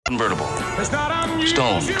Convertible.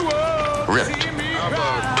 Stoned. Ripped.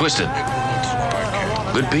 Twisted.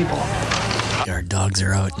 Good people. Our dogs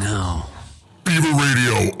are out now. Bevr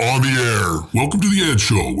Radio on the air. Welcome to the Ed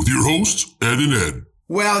Show with your hosts, Ed and Ed.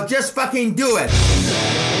 Well, just fucking do it.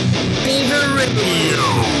 Bevr Radio.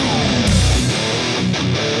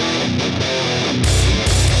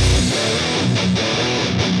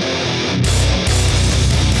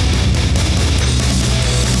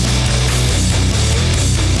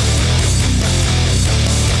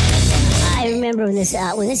 I remember when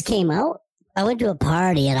this came out, I went to a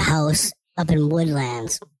party at a house up in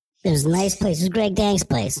Woodlands. It was a nice place. It was Greg Dank's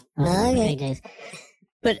place. Okay.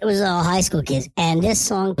 But it was all high school kids. And this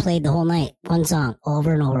song played the whole night. One song,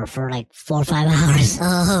 over and over for like 4 or 5 hours.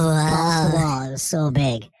 Oh, wow. Off the wall. It was so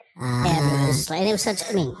big. And it was such,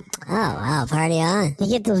 oh, wow, party on. You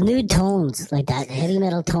get those new tones, like that heavy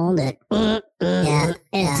metal tone that, and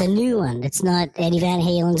it's a new one. It's not Eddie Van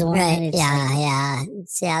Halen's one. Right,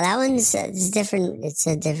 that one's it's different. It's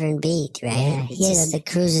a different beat, right? Yeah, it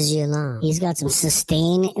cruises you along. He's got some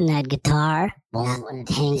sustain in that guitar when it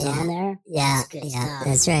hangs on there. Yeah,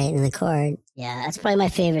 that's right, in the chord. Yeah, that's probably my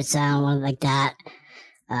favorite sound, one like that.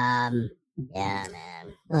 Yeah,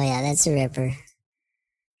 man. Oh, yeah, that's a ripper.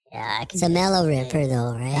 Yeah, it's a mellow ripper,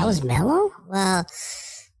 though, right? That was mellow? Well,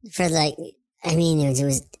 for like, I mean, it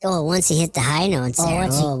was once he hit the high notes there.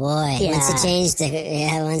 Oh, boy. Yeah. Once it changed,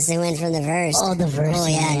 once they went from the verse. Oh, the verse. Oh,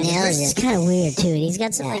 yeah, nails it. It's kind of weird, too. He's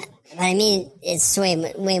got some, But I mean, it's way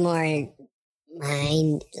more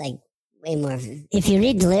way more. If you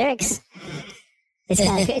read the lyrics, it's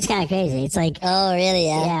kind of crazy. It's like. Oh, really?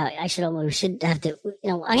 Yeah. Yeah, we should have to, you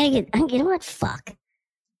know what? Fuck.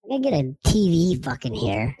 I gotta get a TV fucking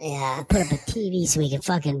here. Yeah. Put up a TV so we can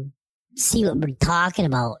fucking see what we're talking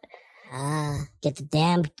about. Get the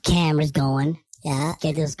damn cameras going. Yeah.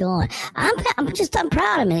 Get this going. I'm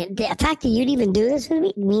proud of me. The fact that you'd even do this with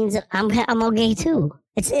me means that I'm okay too.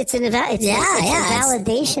 It's a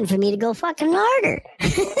validation for me to go fucking harder.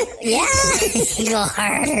 Yeah. Go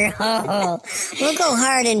harder. Oh. We'll go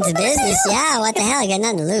hard into business. Yeah. What the hell? I got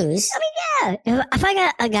nothing to lose. I mean, yeah. If I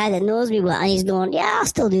got a guy that knows me well and he's going, yeah, I'll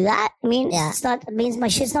still do that. I mean, it means my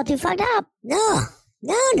shit's not too fucked up. No.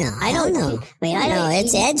 I don't know. I know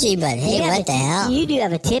it's edgy, but hey, what the hell? You do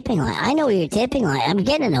have a tipping line. I know your tipping line. I'm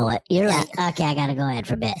getting to know it. You're like, okay, I gotta go ahead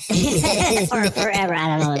for a bit. Or forever,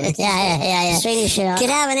 I don't know. Yeah. Straighten your shit out. Could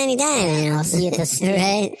happen any time, I'll see you at the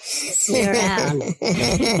right? See you around.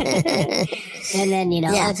 And then,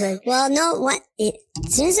 it's like, well, no,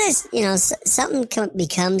 as soon as something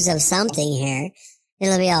becomes of something here,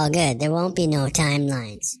 it'll be all good. There won't be no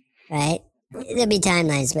timelines, right? There'll be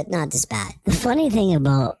timelines, but not this bad. The funny thing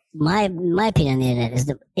about my opinion on the internet is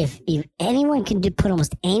that if anyone can put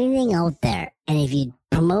almost anything out there, and if you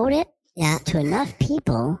promote it to enough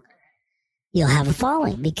people, you'll have a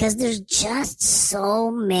following because there's just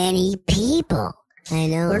so many people. I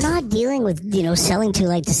know. We're not dealing with selling to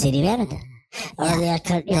like the city of Edmonton. I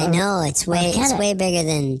know it's way bigger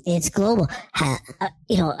than it's global. Half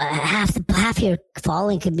your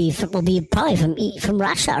following will be probably from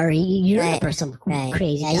Russia or Europe or some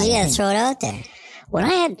crazy. Yeah, you gotta throw it out there. When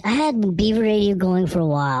I had Bevr Radio going for a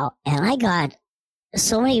while, and I got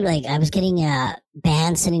so many I was getting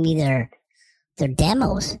bands sending me their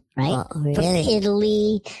demos, right? Oh, really? From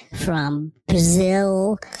Italy, from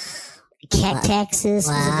Brazil. Texas was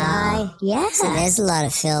a guy. Yeah. So there's a lot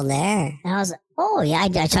of fill there. And I was like, oh yeah, I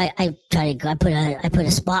put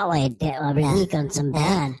a spotlight every week on some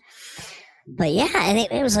band. But yeah, and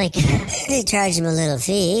it was like they charge him a little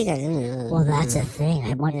fee. Well, that's a thing.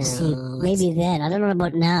 I want to see maybe then. I don't know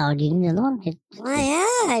about now. Do you need another one? Well,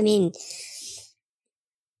 yeah. I mean,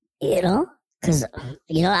 because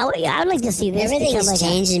I would like to see this. Everything has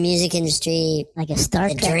changed in the music industry, like a Star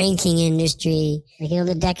Trek, the drinking industry,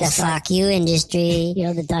 the deck, the fuck you industry.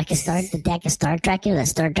 The deck of Star Trek. The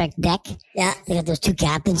Star Trek deck. Yeah, they got those 2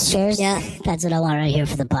 captains' chairs. Yeah, that's what I want right here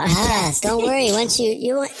for the podcast. Don't worry. Once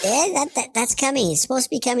that's coming. It's supposed to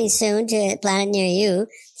be coming soon to a planet near you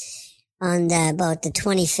on about the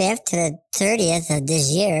 25th to the 30th of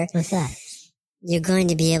this year. What's that? You're going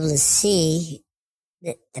to be able to see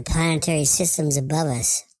the planetary systems above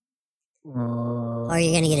us. Oh. Or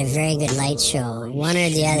you're going to get a very good light show. One or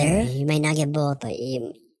the other. You might not get both, but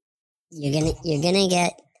you're gonna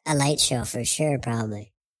get a light show for sure,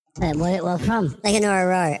 probably. What from? Like an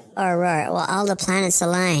aurora. Well, all the planets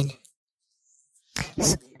align.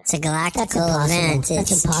 It's a galactical event.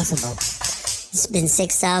 That's impossible. It's been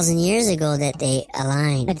 6,000 years ago that they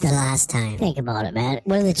aligned the last time. Think about it, man.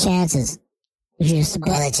 What are the chances? Well,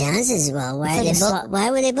 the chances. Well, why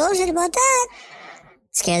would they bullshit about that?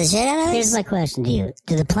 scare the shit out of us? Here's my question to you.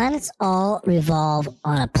 Do the planets all revolve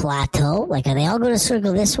on a plateau? Like, are they all going to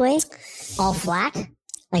circle this way? All flat?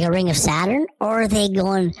 Like a ring of Saturn? Or are they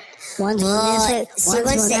going, one's going this way,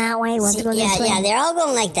 one's going that way, one's going this way? Yeah, they're all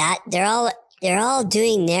going like that. They're all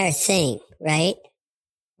doing their thing, right?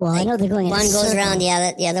 Well, I know they're going in one a goes circle. around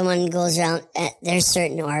the other one goes around. There's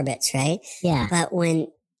certain orbits, right? Yeah. But when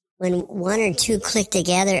one or two click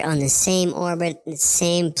together on the same orbit, the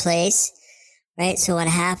same place, right? So what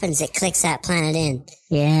happens? It clicks that planet in.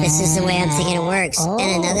 Yeah. This is the way I'm thinking it works. Oh.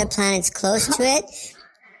 And another planet's close to it.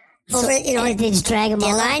 Over, they just drag them the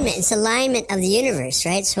all alignment. It's alignment of the universe,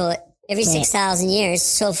 right? So every 6,000 years,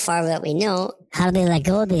 so far that we know. How do they let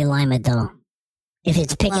go of the alignment, though? If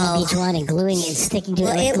it's picking up each one and gluing it and sticking to it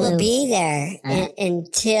like glue. It will be there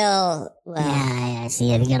until, yeah,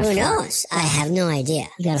 see, you got who knows? I have no idea.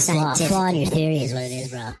 You got a flaw in your theory is what it is,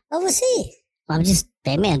 bro. Oh, we'll see. I'm just,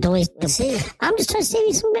 man, don't always, We'll see. I'm just trying to save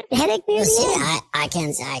you some headache near We'll the see. end. I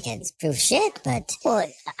can prove shit, but. Well,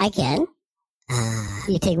 I can.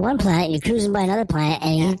 You take one planet, you're cruising by another planet,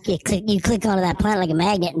 and you click onto that planet like a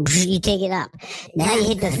magnet, and you take it up. Now you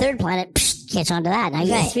hit the third planet, catch onto that. Now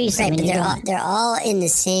you got three. Right, but they're all in the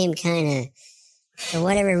same kind of, for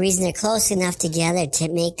whatever reason, they're close enough together to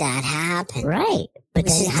make that happen. Right, but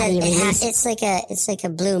then how do you release? It's like a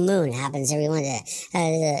blue moon happens every one day.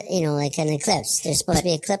 Like an eclipse. There's supposed to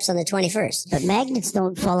be an eclipse on the 21st. But magnets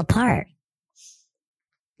don't fall apart.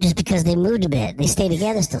 Just because they moved a bit, they stay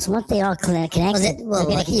together still. So once they all connect, you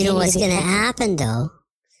know what's going to happen though?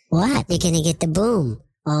 What? You're going to get the boom.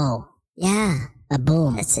 Oh, yeah, a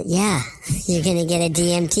boom. That's it. Yeah, you're going to get a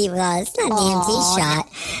DMT. Well, it's not a DMT shot.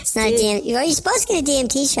 It's not a DMT. You're supposed to get a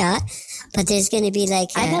DMT shot, but there's going to be like.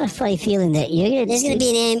 I got a funny feeling that there's going to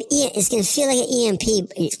be it's going to feel like an EMP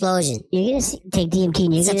explosion. You're going to take DMT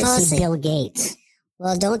and you're going to see Bill Gates.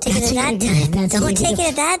 Well, don't take it at that time. Don't take it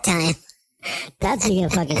at that time. That's what you're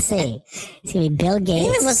gonna fucking see. It's gonna be Bill Gates.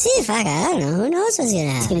 Yeah, we'll see. I don't know. Who knows what's gonna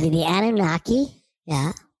happen? It's gonna be the Anunnaki.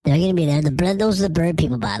 Yeah. They're gonna be there. Those are the bird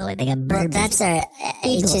people, by the way. They got bird. That's our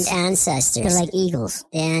ancient ancestors. They're like eagles.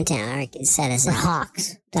 The Antarctic set us up. Or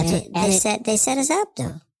hawks. That's they set us up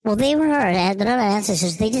though. Well, they're not our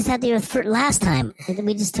ancestors. They just had the Earth for last time.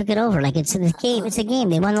 We just took it over. Like it's in the game. It's a game.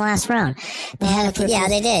 They won the last round. They had it for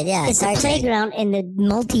they did. Yeah. It's a playground in the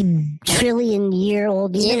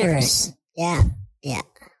multi-trillion-year-old universe. Yeah.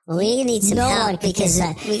 Well, we need some help because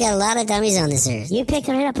we got a lot of dummies on this earth. You picked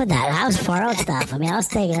right up with that. I was far out stuff. I mean, I was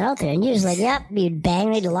taking it out there, and you was like, "Yep," you'd bang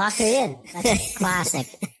me to lock her in. That's classic.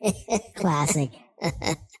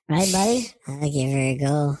 Right, buddy? I'll give her a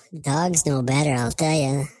go. Dogs know better, I'll tell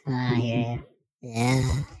you. I hear you. Yeah.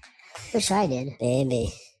 Wish I did.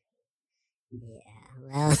 Baby. Yeah.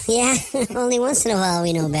 Well, yeah. Only once in a while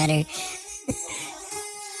we know better.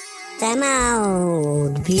 Time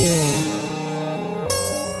out, beauty.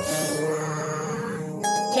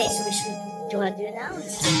 Okay, so do you want to do it now?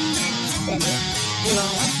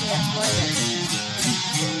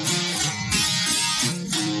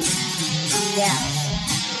 Yeah.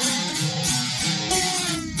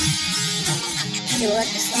 You like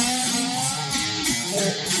this song?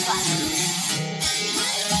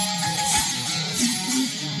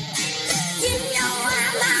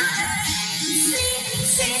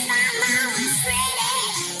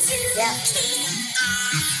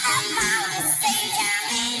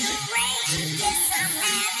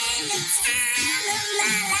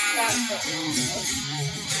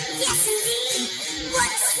 Yes, indeed. What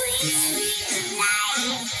a sweet, sweet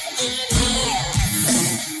life it is.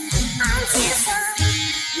 Until some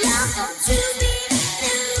love to be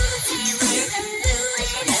losing with a blue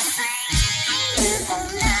in a flame. You for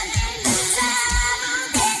nothing but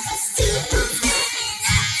trouble. There's a stupid living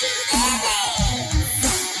up to their name.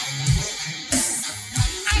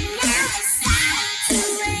 And now it's starting to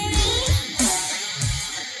rain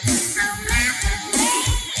on my parade.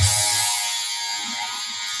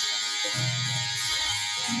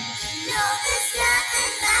 No, there's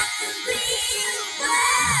nothing like the real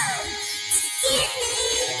world to give me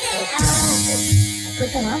the Put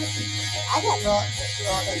them up. I got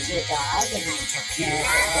rolled into a dog and I took care of it.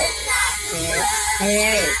 nothing And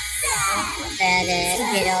there it is. Fed it,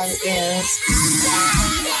 did all the goods.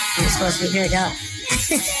 You're supposed to be her dog.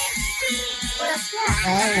 I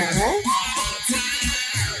don't know, huh?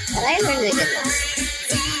 But I learned a good one.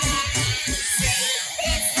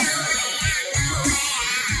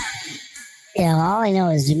 Yeah, well, all I know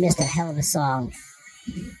is you missed a hell of a song.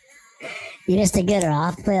 You missed a good one. I'll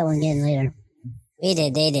have to play that one again later. We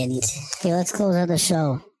did, they didn't. Okay, let's close out the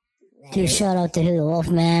show. Do a shout out to who? The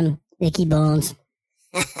Wolfman, Icky Bones,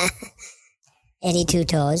 Eddie Two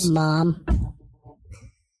Toes. Mom.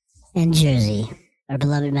 And Jersey, our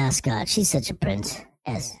beloved mascot. She's such a princess.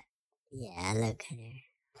 Yeah, look at her.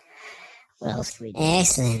 What else can we do?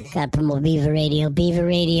 Excellent. Got to promote Bevr Radio,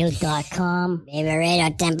 bevrradio.com. Bevr Radio,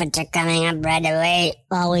 temperature coming up right away.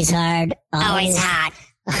 Always hard. Always hot.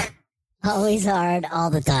 Always hard all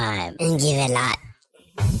the time. And give it a lot.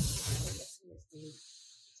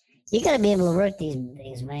 You gotta be able to work these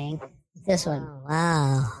things, man. This one. Oh,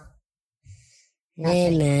 wow.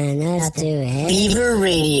 Hey, man, let's do it. Bevr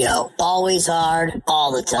Radio. Always hard,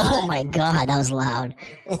 all the time. Oh my god, that was loud.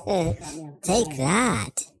 Take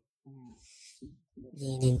that.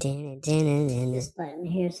 This button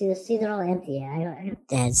here, see, they're all empty.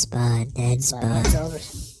 Dead spot. It's over.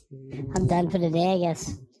 I'm done for the day, I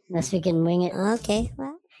guess. Unless we can wing it. Okay,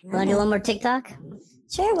 well. You want to do one more TikTok?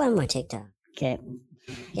 Sure, one more TikTok. Okay.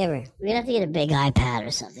 Give her. We're gonna have to get a big iPad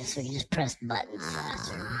or something so we can just press buttons Oh,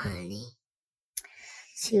 faster. honey.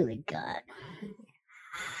 See what we got.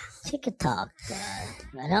 TikTok.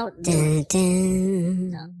 I don't. Dun, dun,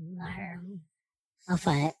 No, not her. I'll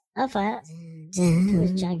find it. dun.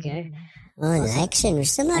 Who's junkyard? Oh, election. We're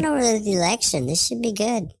still not over the election. This should be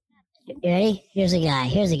good. You ready? Here's a guy.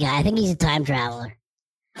 I think he's a time traveler.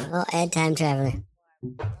 Oh, Ed, time traveler.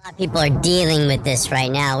 A lot of people are dealing with this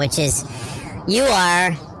right now, which is you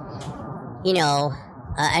are,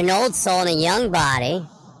 an old soul in a young body,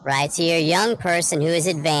 right? So you're a young person who is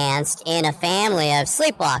advanced in a family of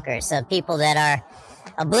sleepwalkers, of people that are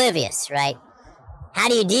oblivious, right? How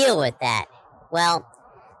do you deal with that? Well,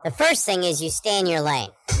 the first thing is you stay in your lane.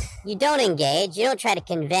 You don't engage. You don't try to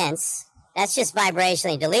convince. That's just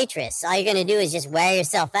vibrationally deleterious. All you're going to do is just wear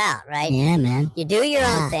yourself out, right? Yeah, man. You do your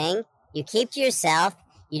own thing. You keep to yourself.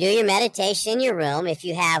 You do your meditation in your room if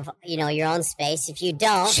you have, your own space. If you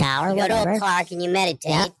don't, Shower, you go to whatever. a park and you meditate.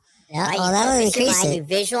 Yeah. Right? Oh, You that will focus your increase mind, it. You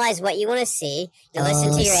visualize what you want to see. You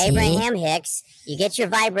listen to your see? Abraham Hicks. You get your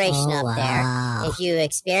vibration up wow. there. If you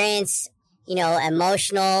experience,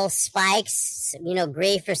 emotional spikes,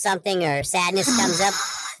 grief or something, or sadness comes up,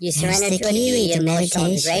 you surrender the to it. key You do to your emotional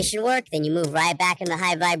meditation. integration work. Then you move right back into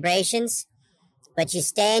high vibrations. But you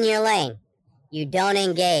stay in your lane. You don't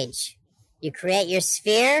engage. You create your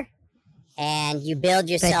sphere, and you build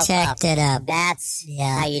yourself Protect it up. That's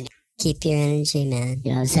how you do. Keep your energy, man. You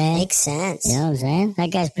know what I'm saying? Makes sense. You know what I'm saying?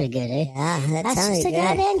 That guy's pretty good, eh? Yeah, That's sounds just a good.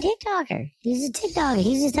 goddamn TikToker. He's a TikToker.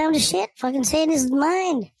 He's just down to shit, fucking saying his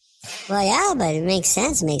mind. Well, yeah, but it makes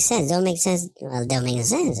sense. Don't make sense. Well, it don't make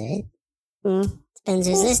sense, right? Depends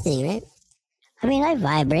who's listening, right? I mean, I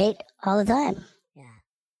vibrate all the time.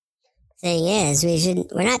 Thing is,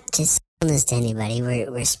 we're not just selling this to anybody.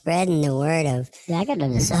 We're spreading the word of, Yeah, I got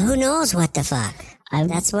to so who knows what the fuck? I'm,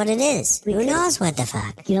 That's what it is. Who knows what the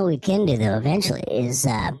fuck? You know what we can do, though, eventually, is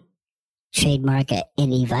trademark a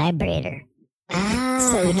any vibrator.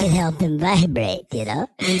 So we can help them vibrate,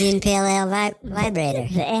 Indian Pale Ale vibrator.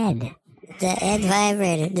 The Ed. The Ed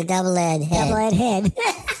vibrator. The double Ed head. Double Ed head.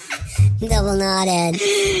 Double knot Ed.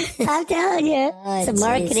 I'm telling you, Oh, it's a jeez.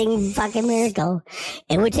 marketing fucking miracle.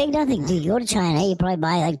 It would take nothing. Dude, you go to China, you probably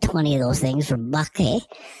buy like 20 of those things for $1, eh?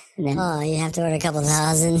 And then Oh, you have to order a couple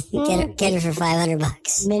thousand. Get it for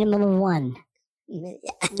 $500. minimum of one.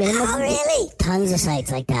 Oh, really? Tons of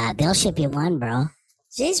sites like that. They'll ship you one, bro.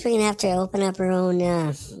 Jeez, we're gonna have to open up our own.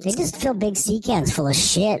 They just fill big sea cans full of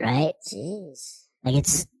shit, right? Jeez. Like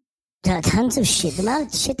it's tons of shit. The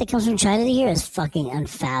amount of shit that comes from China to here is fucking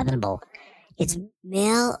unfathomable. It's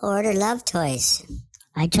Mail order love toys.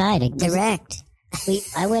 I tried it. Direct.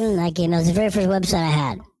 I went on that game. That was the very first website I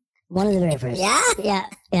had. One of the very first. Yeah? Yeah.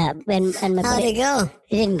 And my How'd buddy, it go?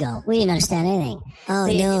 it didn't go. We didn't understand anything. Oh,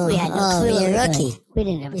 we no. We had no Oh, clue what you're we a were rookie. doing. We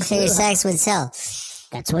didn't have a You clue. figured sex would sell.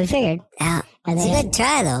 That's what we figured. Yeah. And It's they a had good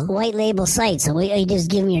try, though. white label site. So you just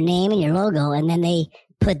give them your name and your logo, and then they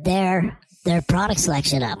put their product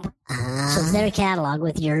selection up. So it's their catalog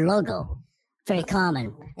with your logo. Very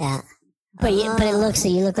common. Yeah. But it looks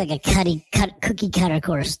you look like a cookie cutter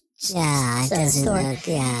course. Yeah, it So doesn't store- look,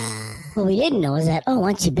 yeah. What we didn't know is that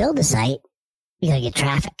once you build a site, you gotta get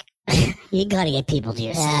traffic. You gotta get people to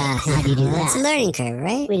your Yeah. site. How do you do Well, it's a that? learning curve,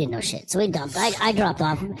 right? We didn't know shit, so we dumped. I dropped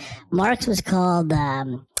off. Mark's was called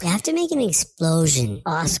You have to make an explosion.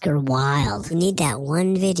 Oscar Wilde. You need that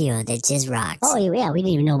one video that just rocks. Oh yeah, we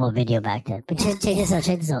didn't even know about video back then. But check this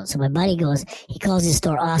out. So my buddy he calls his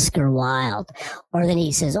store Oscar Wilde, or then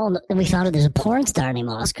he says, oh, and we found out there's a porn star named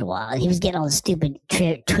Oscar Wilde. He was getting all the stupid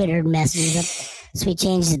Twitter messages up, so we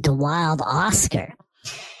changed it to Wild Oscar,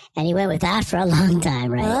 and he went with that for a long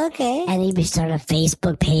time, right? Okay. And he started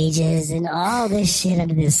Facebook pages and all this shit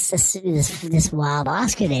under this Wild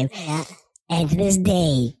Oscar name. Yeah. And to this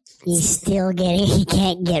day, He's still getting, he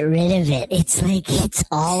can't get rid of it. It's like, it's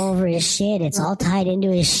all over his shit. It's all tied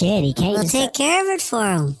into his shit. He can't We'll just, take care of it for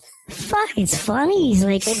him. fuck, it's funny. He's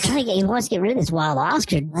like, I'm trying to get, he wants to get rid of this wild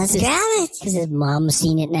Oscar. Let's grab it. Because his mom's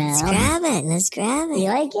seen it now. Let's grab it. Let's grab it. You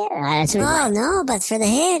like it? That's what Oh, no, but for the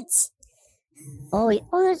hits. what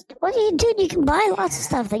do you do? You can buy lots of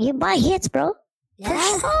stuff. You can buy hits, bro.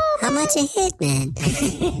 Yeah? How much a hit, man?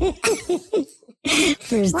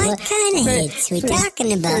 What kind of hits we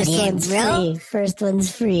talking about here, bro? First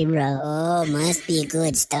one's free, bro. Oh, must be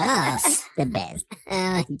good stuff. The best.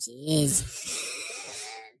 Oh, jeez.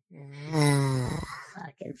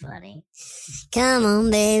 Fucking funny. Come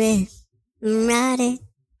on, baby. Ride it.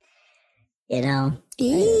 You know?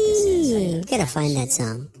 Gotta find that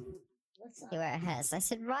song. Where it hurts. I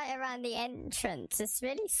said, right around the entrance. It's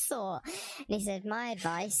really sore. And he said, my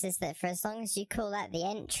advice is that for as long as you call that the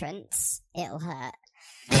entrance, it'll hurt.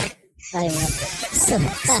 I don't know.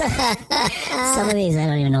 Some of these, I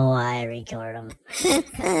don't even know why I record them.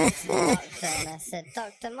 Doctor, and I said,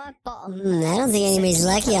 Doctor, my bottom hurts. I don't think anybody's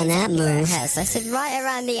lucky on that move. Hurts. I said, right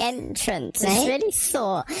around the entrance. Right? It's really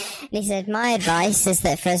sore. And he said, my advice is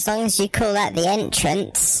that for as long as you call that the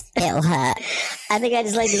entrance, it'll hurt. I think I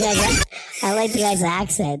just like the guy's, I like the guy's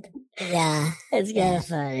accent. Yeah. It's kind of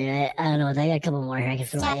funny, right? I don't know. I got a couple more here I can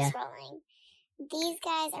throw at you. Steps rolling. These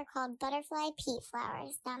guys are called butterfly peat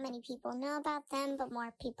flowers. Not many people know about them, but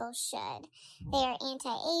more people should. They are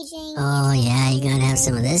anti-aging. Oh, yeah, you gotta have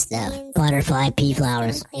some of this stuff. Butterfly pea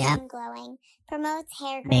flowers. Clear Yep. and glowing. Promotes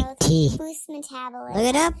hair Make growth. tea. Boosts metabolism. Look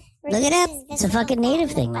it up. Look it up. It's a fucking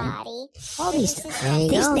native thing, man. All these, There you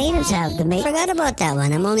these go. natives have the I forgot about that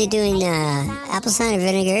one. I'm only doing apple cider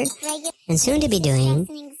vinegar and soon to be doing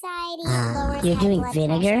You're doing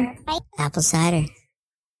vinegar? apple cider.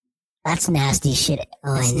 That's nasty shit.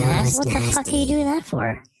 Oh, That's I know, nasty. it's What the fuck are you nasty. doing that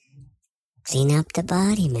for? Clean up the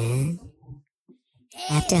body, man.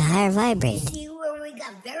 Have to higher vibrate.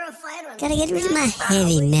 Gotta get rid of my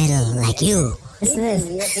heavy metal like you. Listen to this.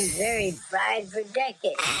 Looking very fried for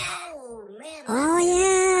decades. Oh,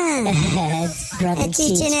 yeah. It's Brother That's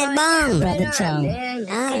teaching Cheech. it bong. Brother Chung. Man,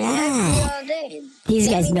 All right. all day. These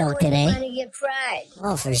guys know today. Want to get fried.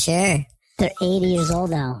 Oh, for sure. They're 80 years old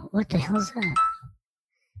now. What the hell's that?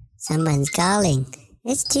 Someone's calling.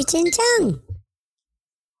 It's Cheech and Chong.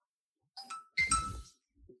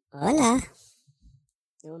 Hola.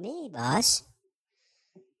 No me, boss.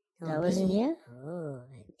 That wasn't you? Oh,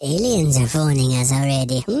 aliens are phoning us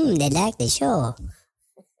already. They like the show.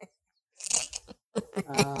 Oh,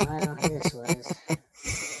 I don't know who this was.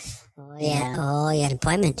 Oh, yeah. Oh, you had an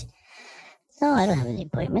appointment. No, I don't have any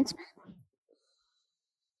appointments, man.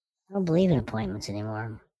 I don't believe in appointments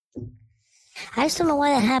anymore. I just don't know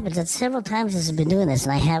why that happens. That's several times since I've been doing this,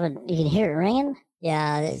 and I haven't. You can hear it ringing.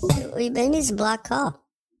 Yeah, maybe it's a block call.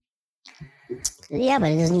 Yeah,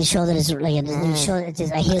 but it doesn't even show that it's like it doesn't even show. It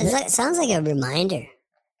just, I hear It's that. like, sounds like a reminder.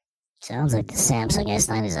 Sounds like the Samsung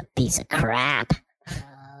S9 is a piece of crap.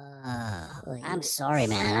 Oh, I'm sorry,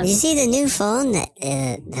 man. you see the new phone that?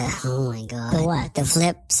 Oh my god! The what? The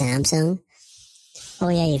flip Samsung. Oh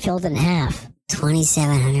yeah, you fold it in half.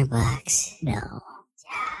 $2,700. No,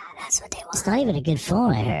 That's what they want. it's not even a good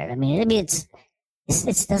phone. I heard. I mean, it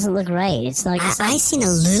doesn't look right. It's like I seen a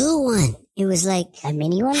little one. It was like a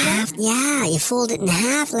mini one. half. Yeah, you fold it in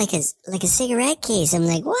half like a cigarette case. I'm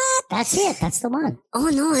like, what? That's it. That's the one. Oh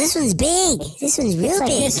no, this one's big. This one's real It's like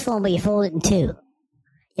big. this phone, but you fold it in two.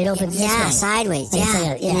 It opens this Yeah, way. sideways. Like it's Yeah,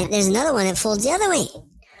 like a- and yeah. there's another one that folds the other way.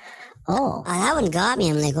 Oh, That one got me.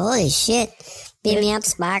 I'm like, holy shit! Beat me up,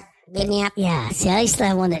 Spark. Beat me up. yeah. See, I used to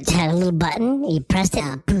have one that had a little button. You pressed it,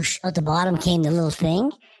 and poosh, out the bottom came the little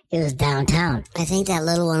thing. It was downtown. I think that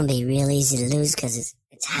little one will be real easy to lose because it's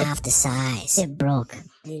half the size. It broke.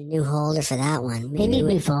 Need a new holder for that one. They need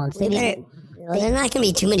we- new phones. They we need better- well, there are not going to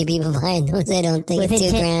be too many people buying those. I don't think it's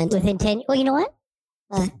 $2,000. Within 10. Well, you know what?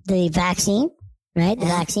 What? The vaccine, right? The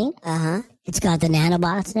Yeah. vaccine. Uh-huh. It's got the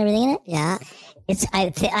nanobots and everything in it. Yeah.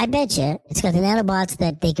 I bet you it's got the nanobots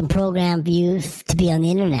that they can program you to be on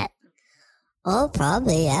the internet. Oh,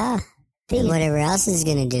 probably, yeah. And whatever else is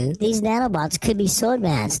going to do. These nanobots could be so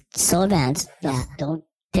advanced. Yeah. Don't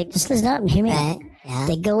take, just listen up and hear me out. Right? Yeah.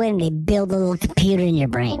 They go in, they build a little computer in your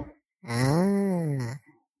brain. Ah.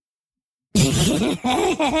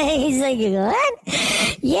 He's like, what?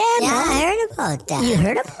 Yeah, Yeah, man. I heard about that. You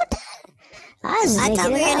heard about that? I thought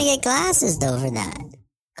we were going to get glasses, though, for that.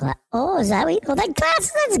 Oh, is that what you... Oh, that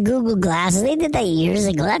glasses, that's Google Glasses. They did that years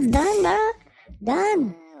ago. That's done, bro.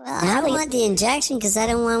 Done. Well, I don't want the injection because I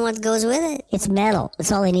don't want what goes with it. It's metal.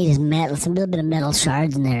 That's all they need is metal. Some little bit of metal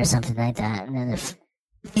shards in there or something like that. And then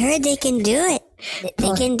I heard they can do it.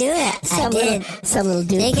 They can do it. Some little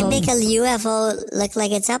dude. They can make a UFO look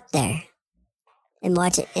like it's up there. And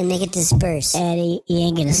watch it and make it disperse. Eddie, you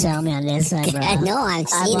ain't gonna sell me on this one, bro. I know, I've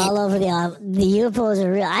seen it. I'm all over the UFOs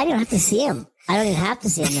are real. I don't have to see them. I don't even have to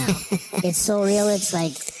see them now. It's so real. It's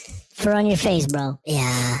like fur on your face, bro.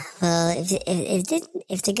 Yeah. Well,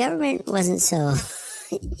 if the government wasn't so,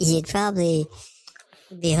 you'd probably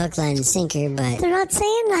be hook, line, and sinker. But they're not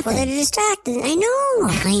saying nothing. Well, they're distracted. I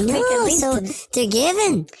know. So they're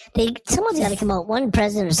giving. Someone's got to come out. One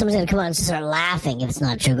president or someone's got to come out and start laughing if it's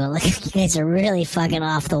not true. Go, look, you guys are really fucking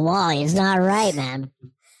off the wall. It's not right, man.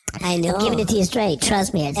 I know. I'm giving it to you straight.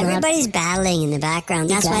 Trust me. Everybody's battling in the background.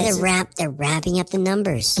 That's why they're ramping up the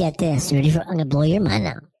numbers. Get this. You ready for? I'm gonna blow your mind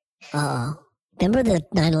now. Uh-oh. Remember the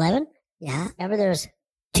 9/11? Yeah. Remember there was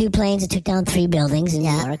 2 planes that took down 3 buildings in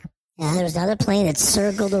New York? Yeah. And there was another plane that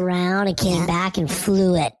circled around and came back and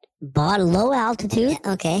flew at low altitude.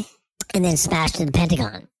 Yeah, okay. And then smashed into the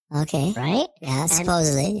Pentagon. Okay. Right? Yeah,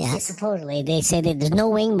 supposedly. Yeah. Supposedly. They say that there's no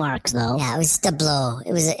wing marks, though. Yeah, it was just a blow.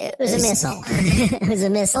 It was a missile. It was a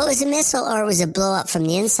missile. Well, it was a missile or it was a blow up from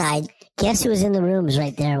the inside. Guess who was in the rooms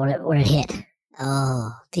right there where it hit?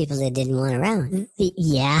 Oh, people that didn't want around.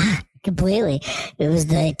 Yeah. Completely. It was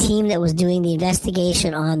the team that was doing the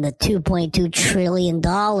investigation on the $2.2 trillion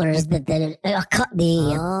that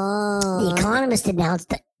the Economist announced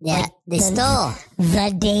that they stole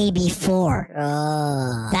the day before.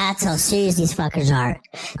 Oh. That's how serious these fuckers are.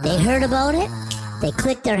 They heard about it. They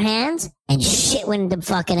clicked their hands and shit went into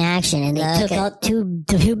fucking action. And they took out the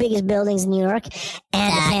two biggest buildings in New York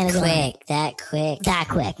and the Pentagon. That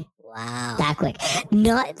quick. Wow. That quick.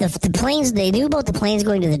 Not the planes, they knew about the planes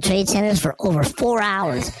going to the trade centers for over 4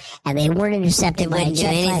 hours, and they weren't intercepted by a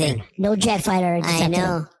jet fighter. No jet fighter intercepted. I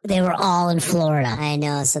know. They were all in Florida. I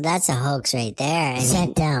know. So that's a hoax right there.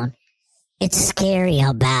 Sent down. It's scary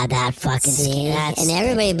how bad that fucking and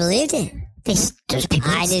everybody believed it. There's people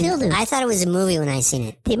that still do. I thought it was a movie when I seen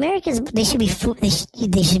it. The Americans, they should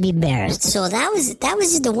be embarrassed. So that was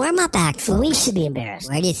just the warm up act. Folks. We should be embarrassed.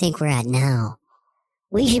 Where do you think we're at now?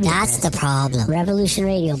 We should be That's the problem. Revolution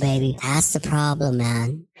Radio, baby. That's the problem,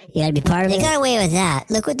 man. You gotta be part of it. They got away with that.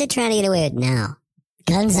 Look what they're trying to get away with now.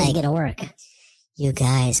 Guns ain't gonna work. You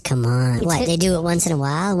guys, come on. They do it once in a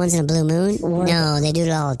while? Once in a blue moon? No, they do it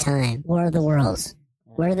all the time. War of the Worlds.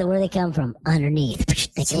 Where they come from? Underneath.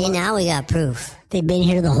 See, now we got proof. They've been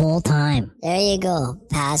here the whole time. There you go.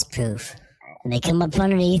 Past proof. And they come up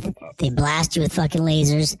underneath. They blast you with fucking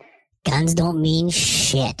lasers. Guns don't mean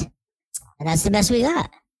shit. And that's the best we got.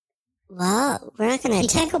 Well, we're not going to... You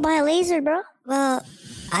can't go buy a laser, bro. Well,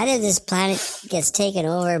 either this planet gets taken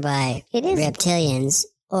over by reptilians,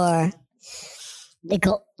 or...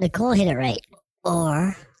 Nicole hit it right.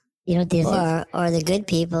 Or... You know what this is? Or the good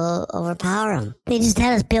people overpower them. They just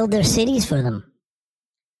had us build their cities for them.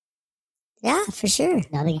 Yeah, for sure.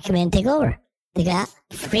 Now they can come in and take over. They got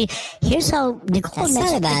free... Here's how Nicole That's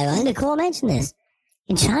not a bad one. Nicole mentioned this.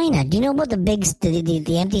 In China, do you know about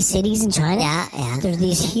the empty cities in China? Yeah. There's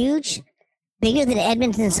these huge, bigger than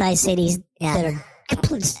Edmonton-sized cities that are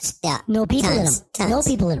complete. Yeah. No people in them. Tons. No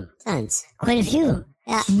people in them. Tons. Quite a few of them.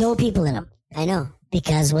 Yeah. No people in them. I know.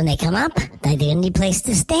 Because when they come up, they're the only place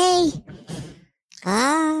to stay.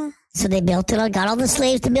 So they built it. Got all the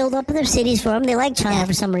slaves to build up their cities for them. They like China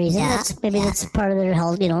for some reason. Yeah. That's part of their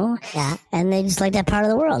health, you know. Yeah. And they just like that part of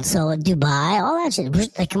the world. So Dubai, all that shit.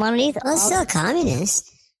 They come underneath. Well, it's still communist.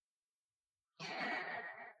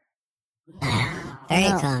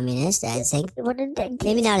 Very communist, I think.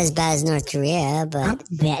 Maybe not as bad as North Korea, but... I'm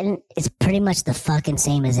betting it's pretty much the fucking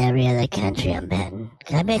same as every other country, I'm betting.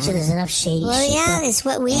 I bet you there's enough shady shit. Well, yeah, it's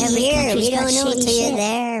what we hear. We don't know until you're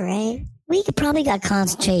there, right? We could probably got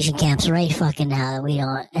concentration camps right fucking now that we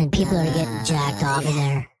don't, and people are getting jacked off in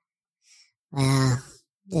there. Well,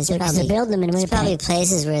 there's probably building them in there's probably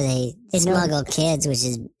places where they smuggle kids, which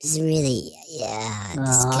is really,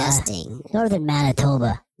 disgusting. Northern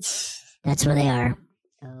Manitoba. That's where they are.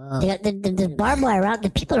 Oh. They got the barbed wire out.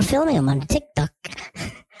 The people are filming them on TikTok.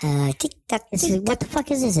 TikTok. What the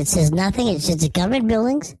fuck is this? It says nothing. It says the government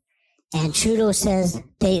buildings, and Trudeau says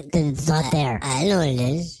that it's not there. I know what it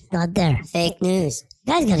is. Not there. Fake news.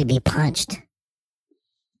 Guy's got to be punched.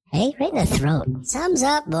 Hey, right in the throat. Thumbs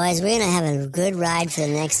up, boys. We're gonna have a good ride for the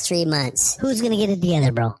next 3 months. Who's gonna get it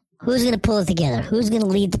together, bro? Who's gonna pull it together? Who's gonna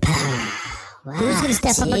lead the pack? Wow, Who's gonna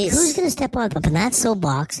step up? Who's gonna step up in that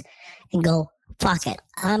soapbox and go, fuck it.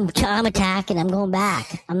 I'm attacking. I'm going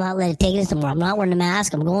back. I'm not taking this anymore. I'm not wearing a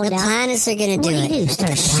mask. I'm going down. The planets are going to do it. What do you do?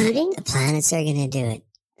 Start shooting? The planets are going to do it.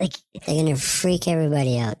 They're going to freak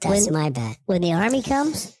everybody out. That's my bet. When the army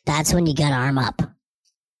comes, that's when you got to arm up.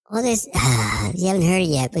 Well, there's, you haven't heard it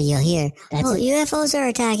yet, but you'll hear. UFOs are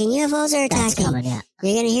attacking. UFOs are attacking. That's coming, yeah.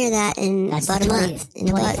 You're going to hear that in about a month. In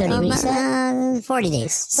 2030 reset? 40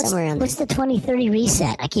 days. Somewhere around What's the 2030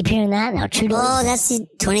 reset? I keep hearing that now. Trudeau. Oh, that's the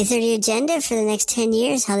 2030 agenda for the next 10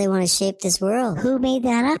 years, how they want to shape this world. Who made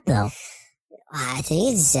that up, though? I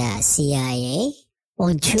think it's CIA.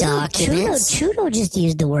 Well, Trudeau just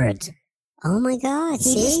used the words. Oh my God!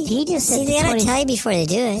 He just said they gotta tell you before they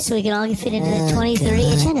do it, so we can all fit into the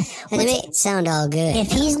 2030 agenda. And they make it sound all good.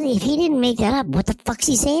 If he didn't make that up, what the fuck's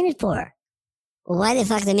he saying it for? Well, why the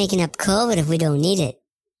fuck are they making up COVID if we don't need it?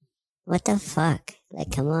 What the fuck?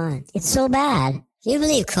 Like, come on! It's so bad. If you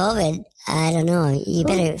believe COVID, I don't know. You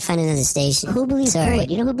better find another station. Who believes COVID?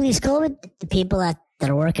 You know who believes COVID? The people that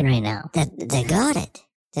are working right now. That got it.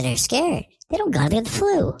 That are scared. They don't got it. They got the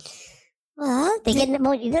flu. Well, they get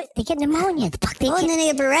pneumonia. They get pneumonia. And then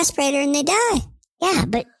they get a respirator and they die. Yeah,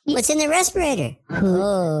 but what's in the respirator?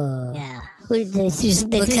 Yeah. What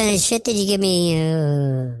kind of shit did you give me?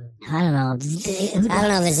 I don't know. I don't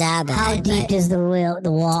know if it's that bad. How deep is the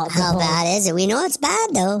wall? How bad is it? We know it's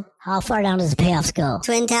bad though. How far down does the payoffs go?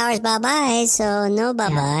 Twin Towers, bye bye. So no bye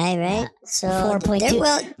bye, right? So 4.2.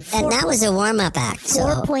 Well, and that was a warm up act. So.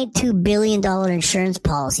 $4.2 billion insurance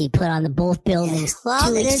policy put on the both buildings.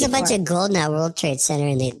 Well, there's a bunch of gold in that World Trade Center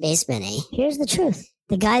in the basement, eh? Here's the truth: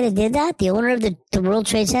 the guy that did that, the owner of the World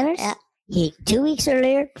Trade Centers, he 2 weeks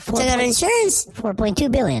earlier took out insurance,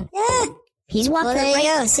 $4.2 billion. Yeah. He's walking. Well, there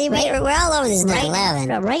you go. See, we're all over this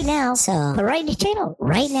 9/11 right now. So, but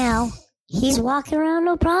right now, he's walking around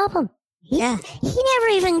no problem. He never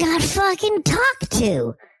even got fucking talked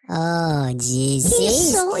to. Oh, jeez.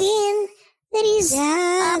 He's so in that he's.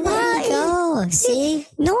 Yeah, there you go. See,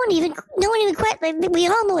 no one even quit. Like, we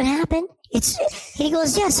all know what happened. He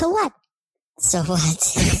goes, yeah. So what? So what?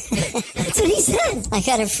 That's what he says. I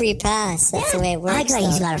got a free pass. That's the way it works.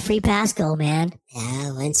 He's got a free pass. Go, man.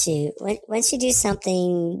 Yeah. Once you do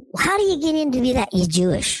something, how do you get in to be that? He's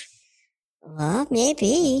Jewish. Well,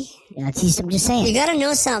 maybe. Yeah, I'm just saying. You got to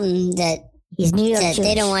know something that he's New York that Jewish.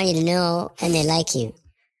 They don't want you to know, and they like you.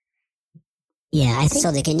 Yeah, I think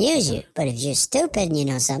so they can use you. But if you're stupid and you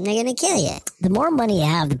know something, they're gonna kill you. The more money you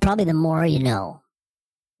have, probably the more you know.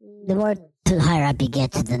 The more higher up you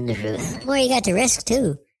get to the truth. The more you got to risk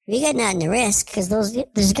too. You got nothing to risk because there's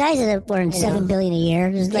guys that earn $7 billion a year.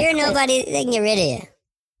 You're nobody. They can get rid of you.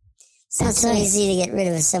 It's not so easy to get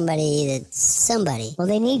rid of somebody. Well,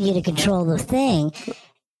 they need you to control the thing.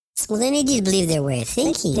 Well, they need you to believe their way of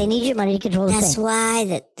thinking. They need your money to control the thing. That's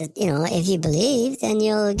why if you believe, then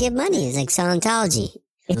you'll give money. It's like Scientology.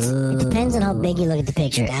 It depends on how big you look at the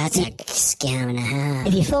picture. That's a scam and a half.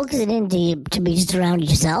 If you focus it into to be just around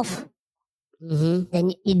yourself,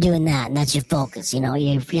 then you're doing that, and that's your focus. You know,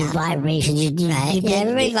 your vibrations.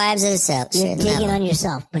 Everybody vibes at itself. You're digging on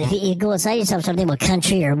yourself. But if you go inside yourself, something about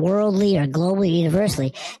country or worldly or globally,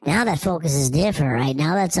 universally, now that focus is different, right?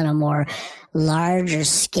 Now that's on a more larger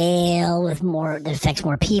scale with that affects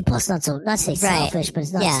more people. It's not selfish, but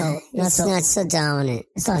it's not so dominant.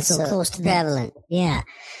 It's not so close to prevalent. Yeah.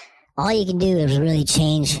 All you can do is really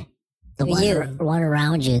change the one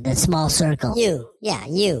around you, the small circle. You,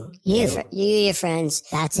 your friends.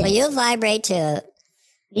 That's it. But you'll vibrate to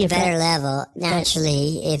a better level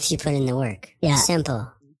naturally if you put in the work. Yeah.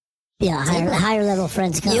 Simple. Yeah, higher level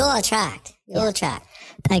friends come. You'll attract.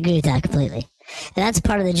 I agree with that completely. And that's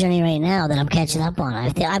part of the journey right now that I'm catching up on.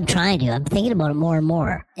 I'm trying to. I'm thinking about it more and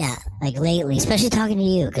more. Yeah. Like lately, especially talking to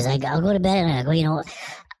you, because I'll go to bed and I go,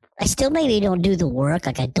 I still maybe don't do the work.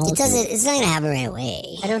 Like I don't. It's not gonna happen right away.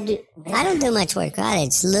 I don't do much work on it.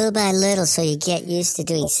 It's little by little, so you get used to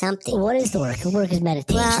doing something. What is the work? The work is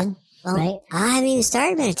meditation, right? I haven't even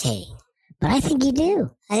started meditating. But I think you do.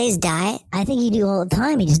 I think it's diet. I think you do all the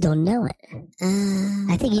time. You just don't know it.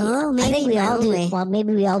 I think you. I think we all do. Well,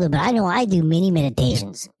 maybe we all do. But I know I do mini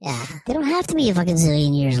meditations. Yeah. They don't have to be a fucking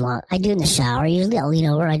zillion years long. I do in the shower. Usually, I'll lean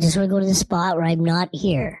over. I just want to go to the spot where I'm not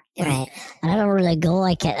here. Right. And I don't really go.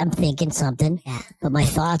 I'm thinking something. Yeah. But my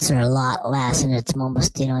thoughts are a lot less, and it's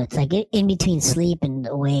almost it's like in between sleep and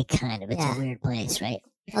awake, kind of. It's a weird place, right?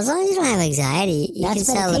 As long as you don't have anxiety, you can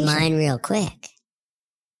sell the mind real quick.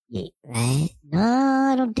 Yeah. Right? No,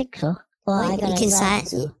 I don't think so. Well, I got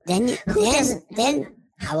then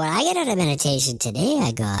what I get out of meditation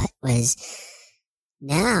today was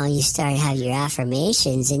now you start to have your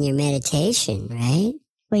affirmations in your meditation, right?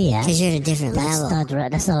 Well, yeah. Because you're at a different level.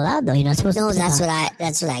 That's not allowed though. You're not supposed to. No, that's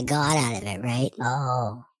what I got out of it, right?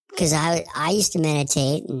 Oh. Because I used to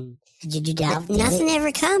meditate and did you doubt? Nothing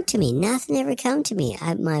ever come to me.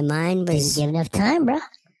 My mind was. Didn't give enough time, bro.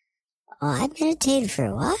 Oh, I meditated for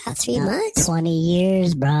a while, 3 months. 20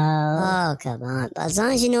 years, bro. Oh, come on. As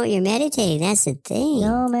long as you know what you're meditating, that's the thing.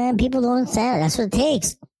 No, man, people don't understand it. That's what it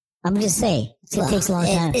takes. I'm just saying. It takes a long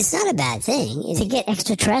time. It's not a bad thing. To get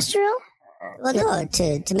extraterrestrial? Well, no,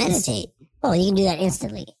 to meditate. Oh, you can do that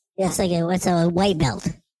instantly. That's like what's a white belt?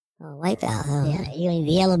 Oh, white belt. Oh. Yeah, you need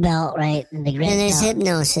the yellow belt, right? And the green Then there's belt.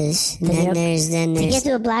 hypnosis. Then there's To get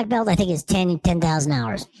to a black belt, I think it's 10,000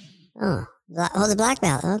 hours. Oh, the black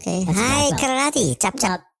belt. Okay. That's Hi, black belt. karate. Chop,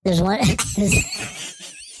 chop. There's one.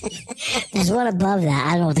 There's one above that.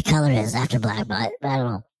 I don't know what the color is after black belt. I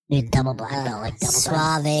don't know. Maybe double black belt, like double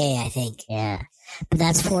Suave, I think. Yeah. But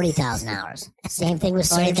that's 40,000 hours. Same thing with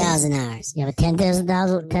 40,000 hours. You have a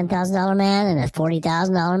 $10,000 man and a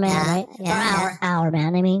 $40,000 man, right? Yeah. Or hour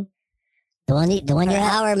man, I mean. The one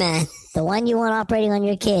hour man. The one you want operating on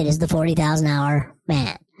your kid is the 40,000 hour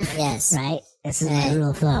man. Yes. Right? This is my rule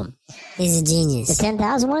of thumb. He's a genius. The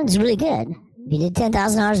 10,000 one is really good. If you did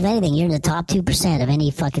 10,000 hours of anything, you're in the top 2% of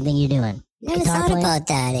any fucking thing you're doing. Never thought about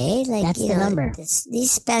that, eh? Like, that's the number.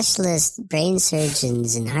 These specialist brain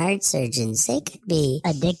surgeons and heart surgeons, they could be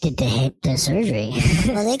addicted to surgery.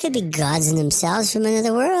 Well, they could be gods in themselves from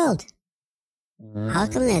another world. How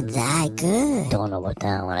come they're that good? Don't know about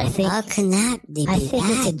that one. I think. How can that be? I think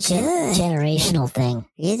it's a generational thing.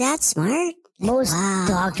 You're that smart? Most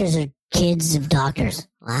doctors are kids of doctors.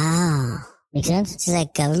 Wow. Make sense? It's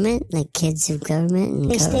like government, like kids of government, and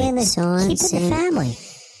they stay in the keep it in the family.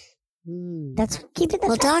 That's keep it.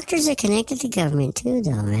 Well, doctors are connected to government too,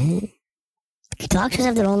 though, right? Doctors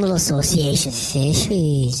have their own little association.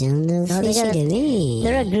 Fishies, fishy to me.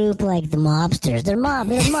 They're a group like the mobsters. They're mob.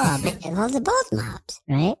 Well, they're both mobs,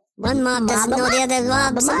 right? One mob doesn't know the other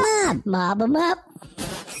mob's a mob. Mob them up.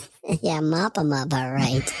 Yeah, mop them up, all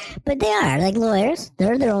right. But they are like lawyers.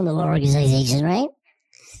 They're their own little organization, right?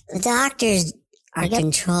 The doctors are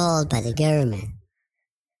controlled by the government.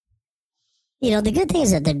 You know, the good thing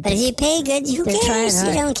is that but if you pay good, who cares?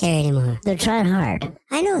 You don't care anymore. They're trying hard.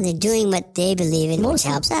 I know they're doing what they believe in, which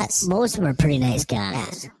helps us. Most of them are pretty nice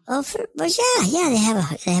guys. Yeah. Oh, they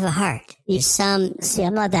have a heart. See,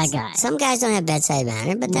 I'm not that guy. Some guys don't have bedside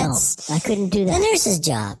manner, but that's I couldn't do that. The nurse's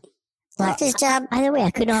job. Doctor's job. Either way,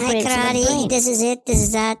 I couldn't operate on the brain. This is it. This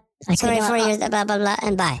is that. Sorry for your blah blah blah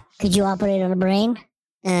and bye. Could you operate on a brain?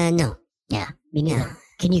 No. Yeah, me neither. No.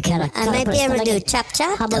 Can you cut I might be able to do chop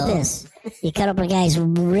chop. How about this? You cut up a guy's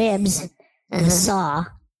ribs with a saw,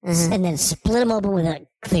 and then split them open with a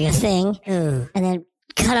thing, and then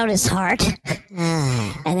cut out his heart,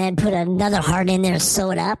 and then put another heart in there,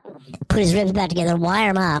 sew it up, put his ribs back together,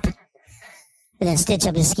 wire them up, and then stitch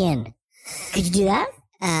up his skin. Could you do that?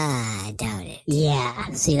 I doubt it.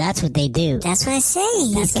 Yeah. See, that's what they do. That's what I say.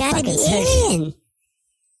 He's got to be alien.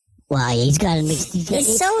 Wow, he's got to mix.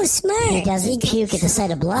 He's so smart. He doesn't puke at the sight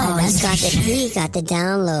of blood. Oh, he got the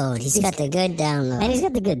download. He's got the good download. And he's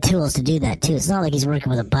got the good tools to do that, too. It's not like he's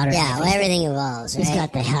working with a butter. Yeah, well, everything evolves, right? He's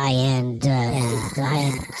got the high-end,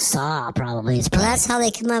 saw, probably. Well, that's how they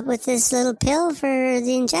come up with this little pill for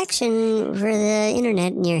the injection for the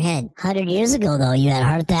internet in your head. 100 years ago, though, you had a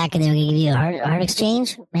heart attack and they were going to give you a heart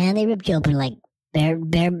exchange. Man, they ripped you open like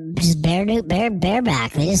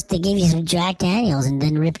bareback. They gave you some Jack Daniels and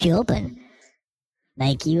then ripped you open.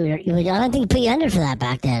 Like I don't think they put you under for that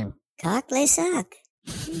back then. Cock, lay, suck.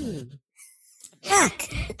 Fuck.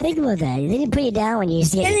 Think about that. They didn't put you down when you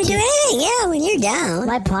used to get. They didn't do anything. Yeah, when you're down.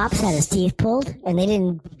 My pops had his teeth pulled, and they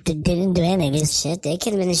didn't do anything. Shit, they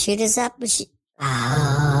could have been to shoot us up. The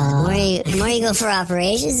more you go for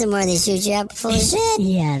operations, the more they shoot you up full of shit.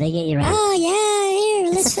 Yeah, they get you right. Oh yeah,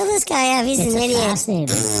 here, let's fill this guy up. He's an idiot.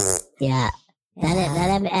 Fascinating. Yeah.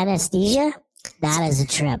 That anesthesia, that is a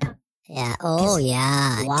trip. Yeah. Oh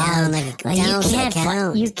yeah. Wow. Down down for the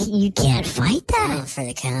count. You can't fight that. Down for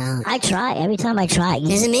the count. I try every time I try.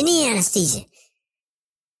 There's a mini anesthesia.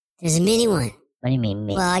 There's a mini one. What do you mean?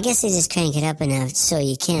 Well, I guess they just crank it up enough so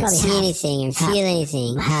you can't see anything or feel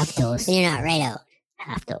anything. Half dose. And you're not right out.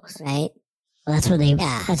 Half dose. Right? Well, that's where they.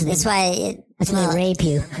 Yeah. That's why. That's when they rape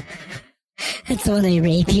you. That's when they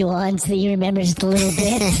rape you on, so that you remember just a little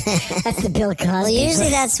bit. That's the Bill Cosby. Well, usually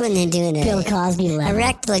that's when they're doing it. Bill Cosby level. A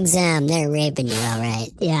rectal exam. They're raping you, all right.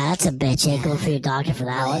 Yeah, that's a bitch. Yeah. Go for your doctor for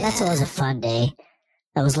that one. Yeah. That's always a fun day.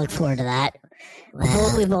 I was looking forward to that.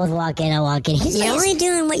 Well, we both walk in. I walk in. You're only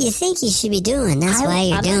doing what you think you should be doing. That's why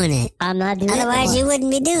you're doing it. I'm not doing it. Otherwise, you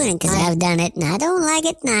wouldn't be doing it, because I've done it, and I don't like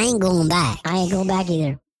it, and I ain't going back. I ain't going back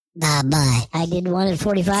either. Bye-bye. I did one at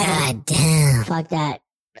 45. God damn. Fuck that.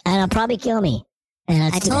 And it'll probably kill me.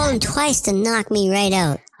 I told him twice to knock me right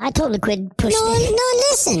out. I told him to quit pushing No,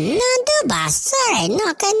 listen. No, do, boss. Sorry,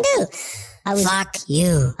 no, can do. Fuck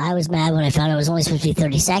you. I was mad when I found out it was only supposed to be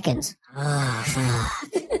 30 seconds. Oh,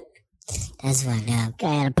 fuck. That's fucked up.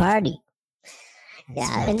 I had a party.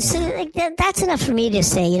 Yeah, and so like, that's enough for me to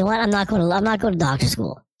say, you know what? I'm not going to doctor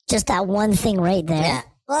school. Just that one thing right there. Yeah.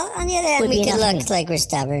 Well, on the other hand, Would we be could enough for look me. like we're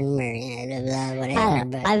stubborn or blah, blah, whatever. I don't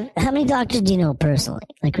know. But How many doctors do you know personally?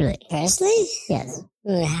 Like really? personally, Yes.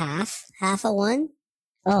 half of one.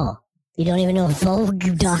 Oh, you don't even know a full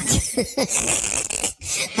doctor?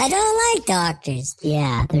 I don't like doctors.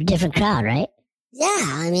 Yeah, they're a different crowd, right? Yeah,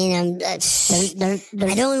 I mean, I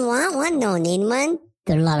don't want one. Don't need one.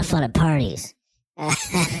 They're a lot of fun at parties.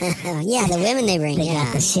 Yeah, the women they bring. They Yeah.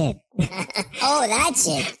 got the shit. Oh, that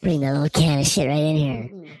shit. Bring that little can of shit right in here.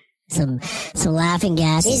 Some laughing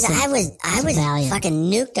gas. Jeez, I was Valium.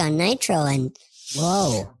 fucking nuked on nitro, and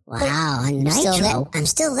Whoa. wow, and I'm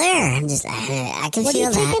still there. I'm just, I can What are feel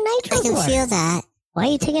you that. taking nitro I can for? feel that. Why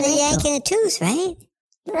are you taking The nitro? yanking a tooth, right?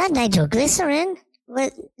 Not nitroglycerin.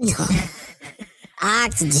 What? No.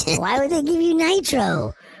 Oxygen. Why would they give you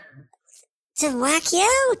nitro? To whack you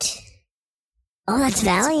out. Oh, that's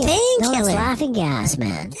Valium. No, painkiller. it's laughing gas,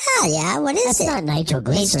 man. Yeah. What is That's it? not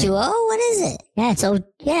nitroglycerin. H2O? What is it?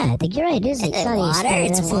 Yeah, I think you're right. It's not Water? H2O.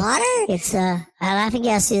 It's That's water? It's laughing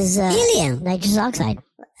gas is Helium. nitrous oxide,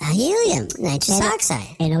 Helium. Nitrous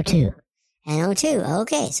oxide. NO2. NO2.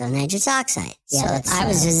 Okay, so nitrous oxide. Yeah, so that's, I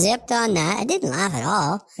was zipped on that. I didn't laugh at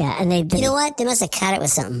all. Yeah, and they You know what? They must have cut it with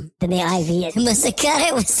something. then they IV it. They must have cut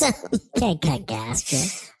it with something. Can't cut gas, Jim.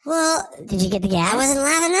 Well, Did you get the gas? I wasn't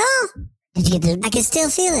laughing at all. Did you get I can still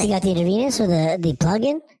feel You it. got the intravenous or the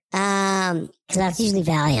plug-in? Um, Because that's usually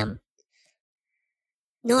Valium.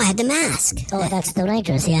 no, I had the mask. Oh, that's the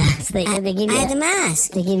nitrous. Yeah, so they give I you had the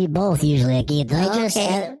mask. they give you both usually. They give you the nitrous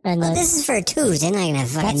Okay. and Well, the, this is for a tooth. They're not gonna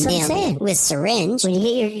fucking That's what I'm nail me saying. with syringe. when you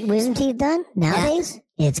get your wisdom teeth done nowadays.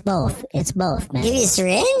 It's both. It's both, man. Give you a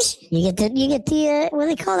syringe? You get the what do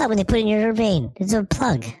they call that when they put it in your vein? It's a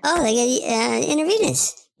plug. Oh, they get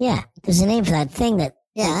intravenous. Yeah, there's a name for that thing that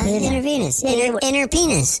Yeah, they put in there. intravenous. Yeah, you- Inner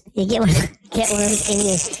penis. You get one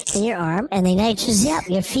in your arm, and they nitrous you up.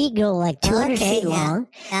 Your feet go like 200 Okay, feet yeah. long,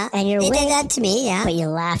 Yeah. and your They weight, did that to me, yeah. but you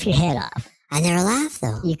laugh your head off. I never laughed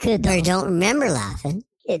though. You could, Or though. don't remember laughing.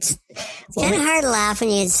 It's It's kind of hard to laugh when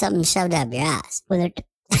you get something shoved up your ass. when they're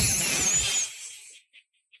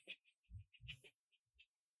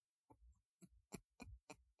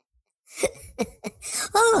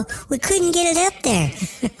Oh, we couldn't get it up there.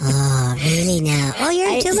 Oh, really now? Oh, you're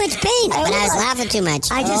in too much pain. But I was laughing too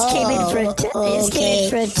much. I just came in for a Oh, I just came in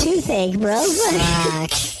for a toothache, bro.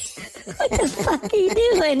 Fuck. What the fuck are you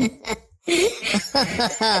doing?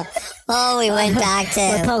 Oh, we went back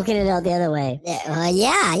We're to. poking it out the other way.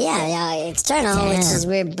 Yeah. External, which is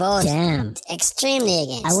we're both Damn, extremely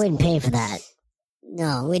against. I wouldn't pay for that.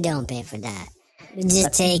 No, we don't pay for that. We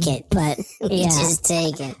just take it. But We yeah, just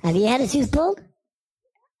take it. have you had a tooth pulled?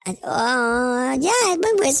 Yeah,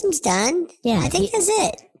 my wisdom's done. Yeah, I think that's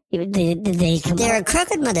it. Did they come? They're up? a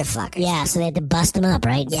crooked motherfucker. Yeah, so they had to bust them up,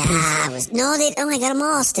 right? Yeah, I got them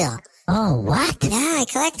all still. Oh, what? Yeah, I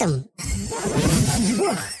collect them.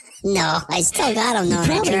 No, I still got them though in a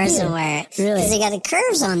probably drawer do. somewhere. Really? Because they got the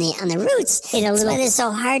curves on the roots. In a That's little- why they're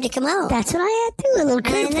so hard to come out. That's what I had too. A little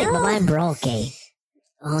curve thing, but know. mine broke. Eh?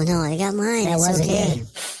 Oh no, I got mine. That It's wasn't okay. good.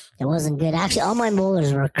 It wasn't good. Actually, all my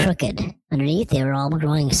molars were crooked underneath. They were all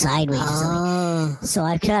growing sideways. or something. Oh, So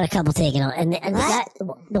I've got a couple taken out, and What?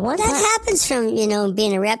 the one that time, happens from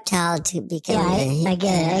being a reptile to becoming. Yeah, I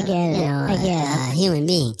get it. I get it. I get it. A human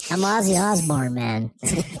being. I'm Ozzy Osbourne, man.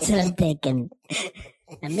 That's what I'm thinking.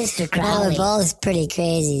 And Mr. Well, Crowley. we're both pretty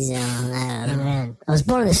crazy, so I don't know. Man, I was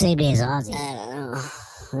born the same day as Ozzy. I don't know.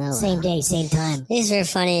 Well, Same day, same time. these are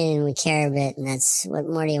funny and we care a bit, and that's what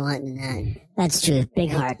more do you want than that? That's true. Big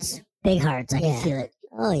hearts. Big hearts. I Yeah. can feel it.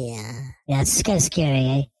 Oh yeah. Yeah, it's kind of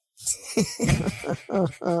scary, eh? Well,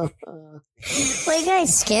 Well, you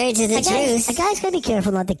guys, scary to the a truth. guy's gotta be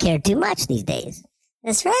careful not to care too much these days.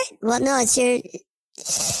 That's right. Well, no, it's your.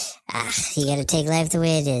 You got to take life the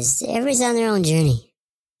way it is. Everybody's on their own journey.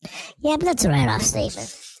 Yeah, but that's a write-off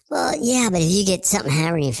statement. Well, yeah, but if you get something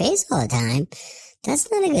hammered in your face all the time, that's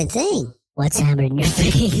not a good thing. What's hammered in your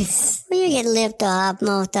face? When you get lipped off,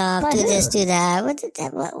 mouthed off, By do who? this, do that.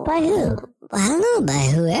 What, By who? I don't know, by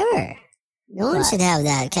whoever. No one What? should have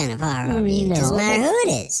that kind of power over you. No. Doesn't matter who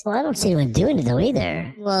it is. Well, I don't see anyone doing it though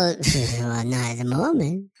either. Well, not at the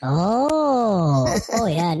moment. Oh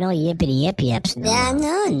yeah, no yippity yip yips. No. Yeah,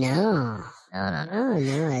 no. no. No,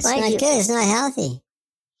 it's Why'd not you- good. It's not healthy.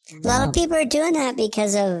 A lot No. of people are doing that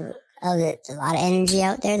because of a lot of energy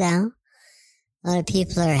out there now. A lot of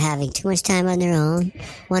people are having too much time on their own,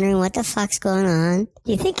 wondering what the fuck's going on.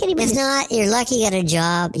 Do you think anybody? If not, you're lucky you got a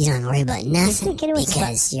job. You don't have to worry about nothing think anyone's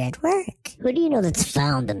because you're at work. Who do you know that's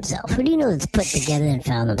found themselves? Who do you know that's put together and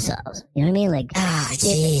found themselves? You know what I mean? Like, Oh,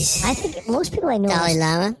 jeez. I think most people I know. Dalai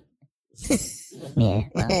Lama? Yeah,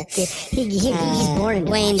 well, he's born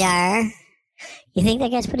into Wayne that. Dyer. You think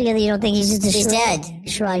that guy's put together? You don't think he's just a He's shrug? dead.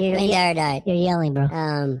 Shrug. Wayne Dyer died. You're yelling,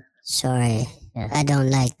 bro. Sorry. Yeah. I don't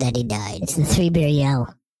like that he died. It's the 3-beer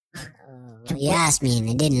yell. You asked me and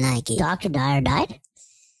I didn't like it. Dr. Dyer died?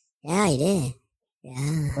 Yeah, he did.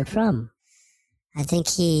 Yeah. What from? I think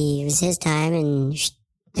it was his time and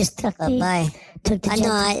Just took bye. Took the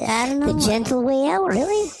I don't know. the gentle way out,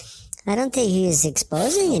 really? I don't think he was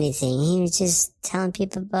exposing anything. He was just telling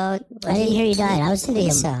people about what I didn't hear he died. I was into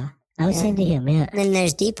him. saw. I was into him, yeah. And then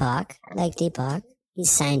there's Deepak. I like Deepak. He's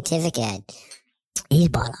scientific Ed. He's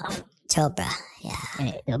bought off. Chopra. Yeah.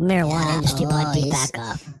 Hey, the marijuana industry bought me he's- back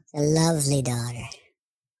off. A lovely daughter.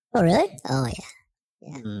 Oh, really? Oh,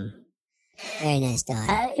 yeah. Very nice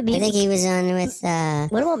daughter. I I mean, think he was on with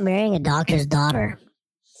what about marrying a doctor's daughter?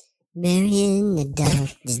 Marion the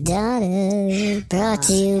Doctor's Daughter, brought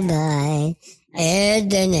to you by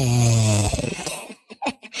Ed and Ed.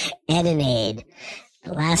 Ed and Aid.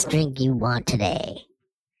 The last drink you want today.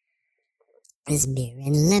 It's beer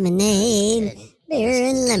and lemonade. Beer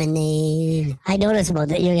and lemonade. I noticed about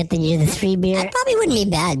that. You're the 3-beer. That probably wouldn't be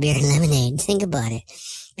bad, beer and lemonade. Think about it.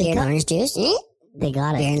 Beer and orange juice. They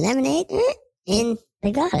got Beer it. and lemonade. And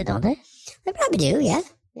They got it, don't they? they probably do, yeah.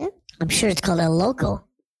 Yeah. I'm sure it's called El Loco.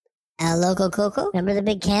 El Loco Coco. Remember the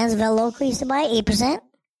big cans of El Loco used to buy? 8%?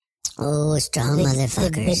 Oh, strong They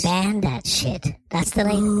motherfuckers. banned that shit. That's the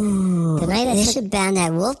night. Ooh, The night I they took- should ban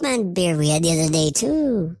that Wolfman beer we had the other day,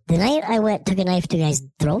 too. The night I took a knife to a guy's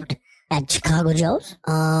throat at Chicago Joe's.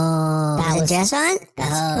 Oh, That with was- a dress on?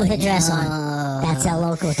 That's with a dress on. on. That's El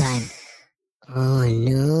Loco time. Oh,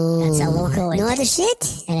 no. That's El Loco No other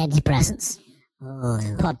shit? and antidepressants. Oh,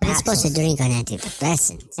 Called you're supposed to Paxils. drink on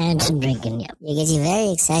antidepressants. And some drinking, yeah. It gets you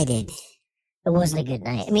very excited. It wasn't a good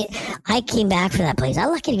night. I mean, I came back from that place. I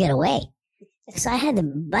was lucky to get away. So I had the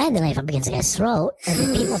knife up against the guy's throat, and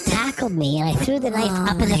the people tackled me, and I threw the knife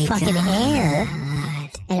up in the my fucking air, God.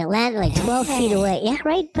 and it landed like 12 feet away. Yeah,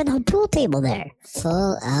 right by the pool table there.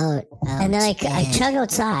 Full out. And then I dead. chug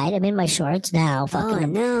outside. I'm in my shorts now. Oh,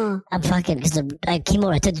 Fucking, no. I'm fucking, because I came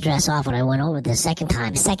over, I took the dress off when I went over the second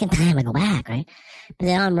time. Second time I go back, right? But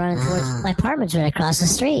then I'm running towards, my apartment's right across the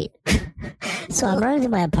street. So I'm running to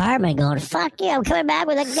my apartment going, fuck you, I'm coming back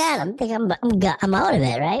with a gun. I'm thinking I'm out of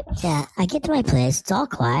it, right? Yeah. I get to my place, it's all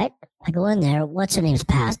quiet. I go in there, what's her name's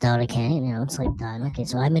passed out, okay, it's like done. Okay,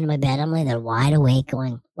 so I'm in my bed, I'm laying there wide awake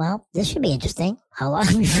going, well, this should be interesting. How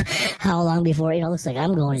long before, looks like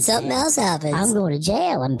I'm going to Something jail. else happens. I'm going to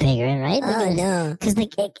jail, I'm figuring, right? Oh, no. Because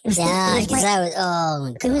it was Yeah, it was because my, I was,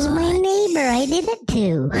 oh, it was my God. neighbor I did it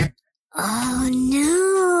to. Oh,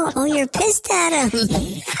 no. Oh, you're pissed at him.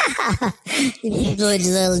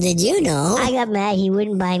 Little did you know. I got mad he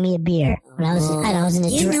wouldn't buy me a beer when I was in a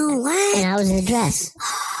You know what? and I was in a dress.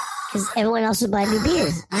 Because everyone else would buy me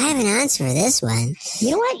beers. I have an answer for this one.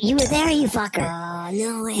 You know what? You were there, you fucker. Oh,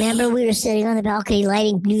 no way. Remember we were sitting on the balcony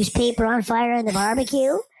lighting newspaper on fire in the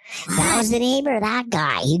barbecue? That was the neighbor, that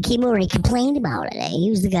guy. He came over and he complained about it. He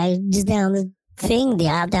was the guy just down the thing,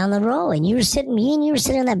 down the row. And you were sitting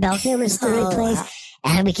on that balcony over the right place.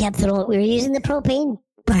 And we kept we were using the propane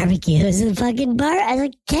barbecue as a fucking as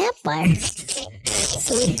a campfire.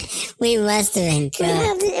 So We must have been it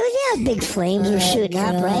was big flames were shooting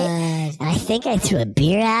up, right? And I think I threw a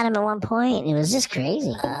beer at him at one point, and it was just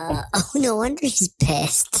crazy. Oh, no wonder he's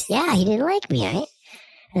pissed. Yeah, he didn't like me, right?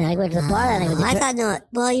 And I went to the bar that night with I thought no.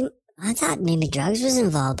 Well, I thought maybe drugs was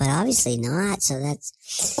involved, but obviously not. So that's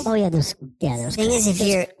oh yeah, there was thing is if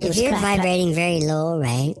you're vibrating very low,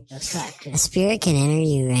 right? A spirit can enter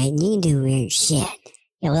you, right? And you can do weird shit,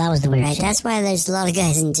 Yeah, well, that was the weird right? shit. That's why there's a lot of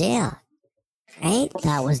guys in jail, right?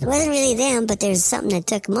 That was It the. wasn't really them, but there's something that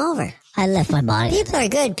took them over. I left my body. People are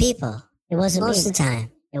good people It wasn't most me. of the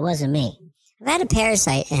time. It wasn't me. I've had a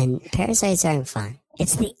parasite, and parasites aren't fun.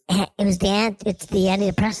 It's the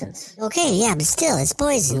antidepressants. Okay, yeah, but still, it's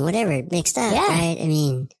poison, whatever, mixed up, Yeah. right? I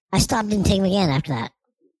mean, I stopped and take them again after that.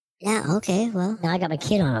 yeah, okay, well. Now I got my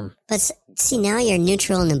kid on them. But see, now you're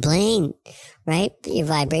neutral in the brain, right? Your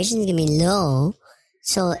vibration's gonna be low.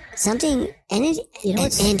 So an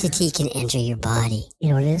entity can enter your body. You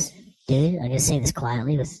know what it is, dude? I'm gonna say this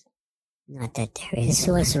quietly. With Not that there it's is.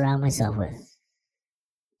 who I surround myself with.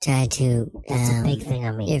 Try to, That's a big thing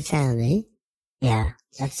on me. your family. Yeah,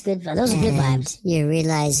 that's good. Those are good and vibes. You're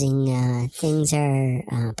realizing things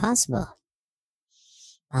are possible.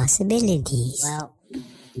 Possibilities. Well,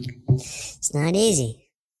 It's not easy.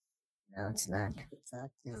 no, it's not.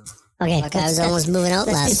 No. Okay, Look, I was almost moving out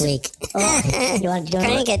last week. You want to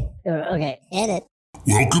Crank it. Okay. Hit it.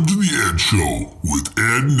 Welcome to the Ed Show with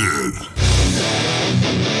Ed and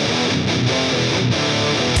Ed.